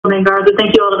Alderman Garza.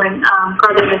 Thank you, Alderman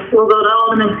Cardenas. We'll go to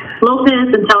Alderman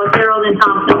Lopez and Taylor Harold and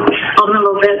Thompson. Alderman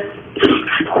Lopez.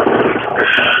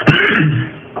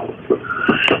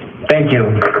 Thank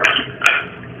you.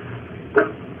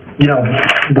 You know,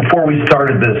 before we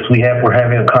started this, we're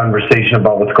having a conversation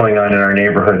about what's going on in our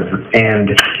neighborhoods, and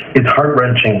it's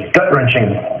heart-wrenching,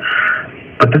 gut-wrenching.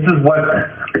 But this is what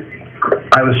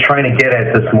I was trying to get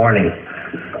at this morning,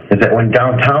 is that when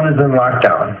downtown is in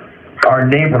lockdown, our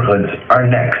neighborhoods are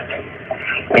next.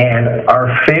 And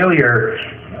our failure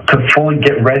to fully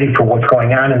get ready for what's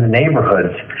going on in the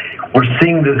neighborhoods, we're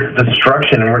seeing this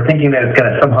destruction, and we're thinking that it's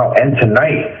going to somehow end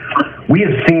tonight. We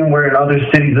have seen where in other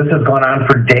cities this has gone on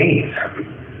for days.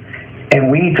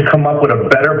 And we need to come up with a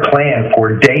better plan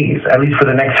for days, at least for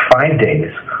the next 5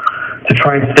 days, to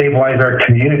try and stabilize our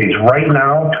communities. Right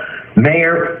now,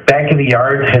 Mayor Back in the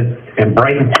Yard in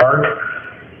Brighton Park,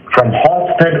 from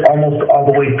Halstead almost all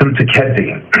the way through to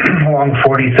Kedzie, along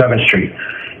 47th Street,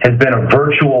 has been a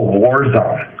virtual war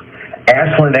zone.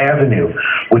 Ashland Avenue,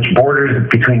 which borders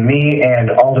between me and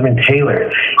Alderman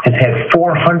Taylor, has had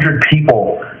 400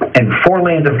 people and 4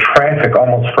 lanes of traffic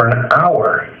almost for an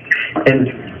hour.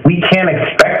 And we can't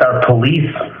expect our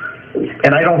police,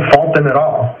 and I don't fault them at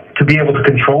all, to be able to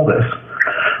control this.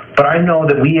 But I know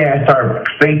that we asked our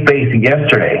faith base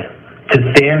yesterday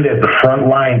to stand at the front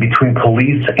line between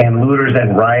police and looters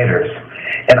and rioters.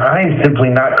 And I am simply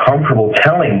not comfortable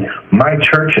telling my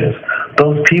churches,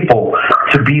 those people,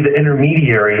 to be the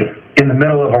intermediary in the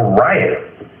middle of a riot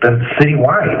that's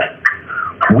citywide.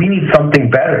 We need something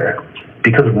better,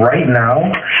 because right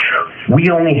now we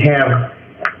only have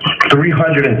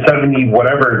 370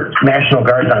 whatever National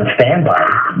Guards on standby.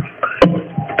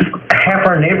 Half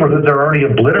our neighborhoods are already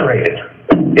obliterated.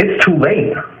 It's too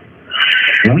late.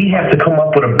 We have to come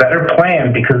up with a better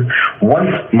plan, because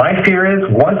my fear is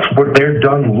once they're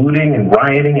done looting and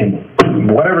rioting and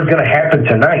whatever's going to happen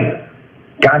tonight,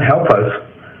 God help us,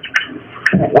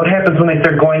 what happens when they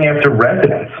start going after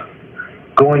residents,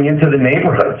 going into the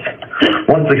neighborhoods?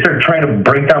 Once they start trying to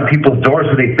break down people's doors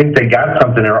so they think they got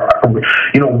something, or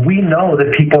we know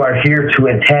that people are here to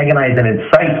antagonize and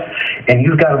incite, and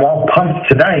you've got them all pumped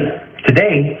today,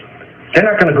 they're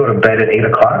not going to go to bed at 8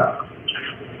 o'clock.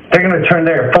 They're going to turn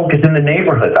their focus in the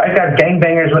neighborhoods. I've got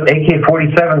gangbangers with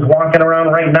AK-47s walking around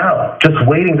right now, just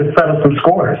waiting to settle some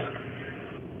scores.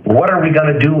 What are we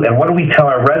going to do, and what do we tell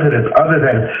our residents other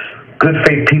than good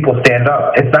faith people stand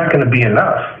up? It's not going to be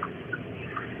enough.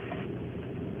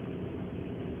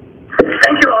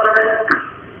 Thank you, Alderman.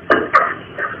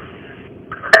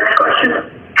 Next question.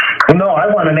 Well, no, I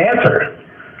want an answer.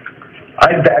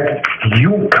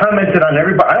 You commented on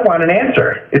everybody. I want an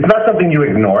answer. It's not something you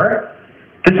ignore.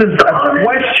 This is a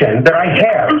question that I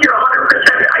have. I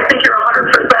think you're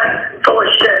 100% full of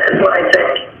shit, is what I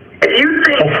think. If you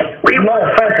think no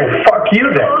offense, fuck you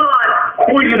then.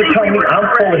 Who are you to tell me I'm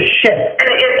full of shit? And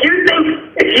if you think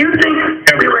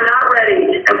we were not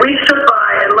ready and we stood by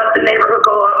and let the neighborhood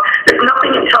go up, there's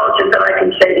nothing intelligent that I can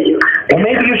say to you. Well,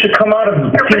 maybe you should come out and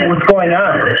see what's going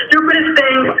on. The stupidest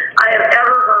thing I have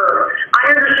ever heard.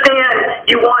 I understand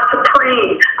you want to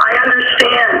preen. I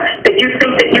understand that you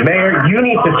think that you... Mayor, you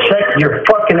need to check your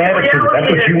fucking attitude. That's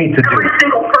what you need to do. Every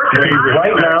single person...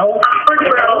 Right now,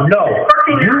 no.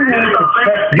 You need to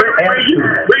check your attitude.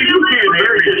 Wait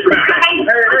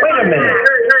a minute.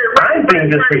 I'm being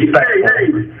disrespectful.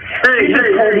 You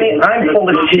just told me I'm full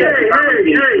of shit.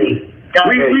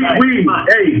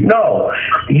 No,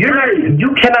 you're not. You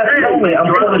cannot tell me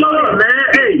I'm full of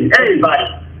shit.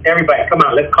 Everybody, come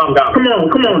on, let's calm down. Come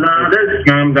on now. Let's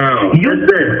calm down. Wait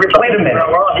a minute.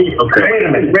 Okay. Wait a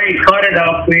minute. Ray, cut it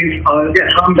off, please. Calm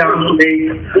down,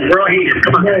 please. We're all here.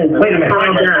 Come on. Wait a minute.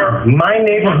 Calm down. My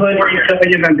neighborhood.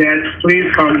 Please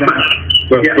calm down.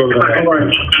 Thank you.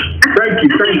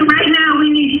 Right now, we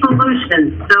need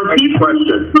solutions. So people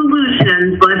need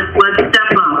solutions. Let's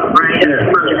step up, right?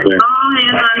 Yeah. All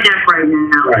hands on deck right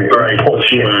now. Right.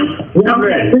 Bullshit.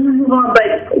 Okay, this is wrong,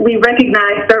 but we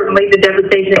recognize certainly the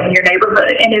devastation in your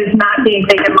neighborhood, and it is not being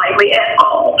taken lightly at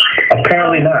all.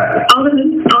 Apparently not.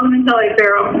 Alderman Taylor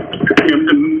Farrell.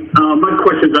 My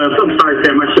question is, I'm sorry,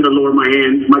 Sam, I should have lowered my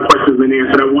hand. My question has been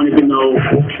answered. I wanted to know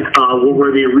what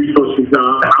were the resources,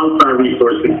 outside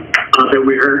resources, that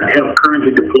we have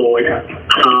currently deployed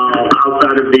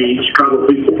outside of the Chicago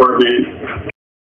Police Department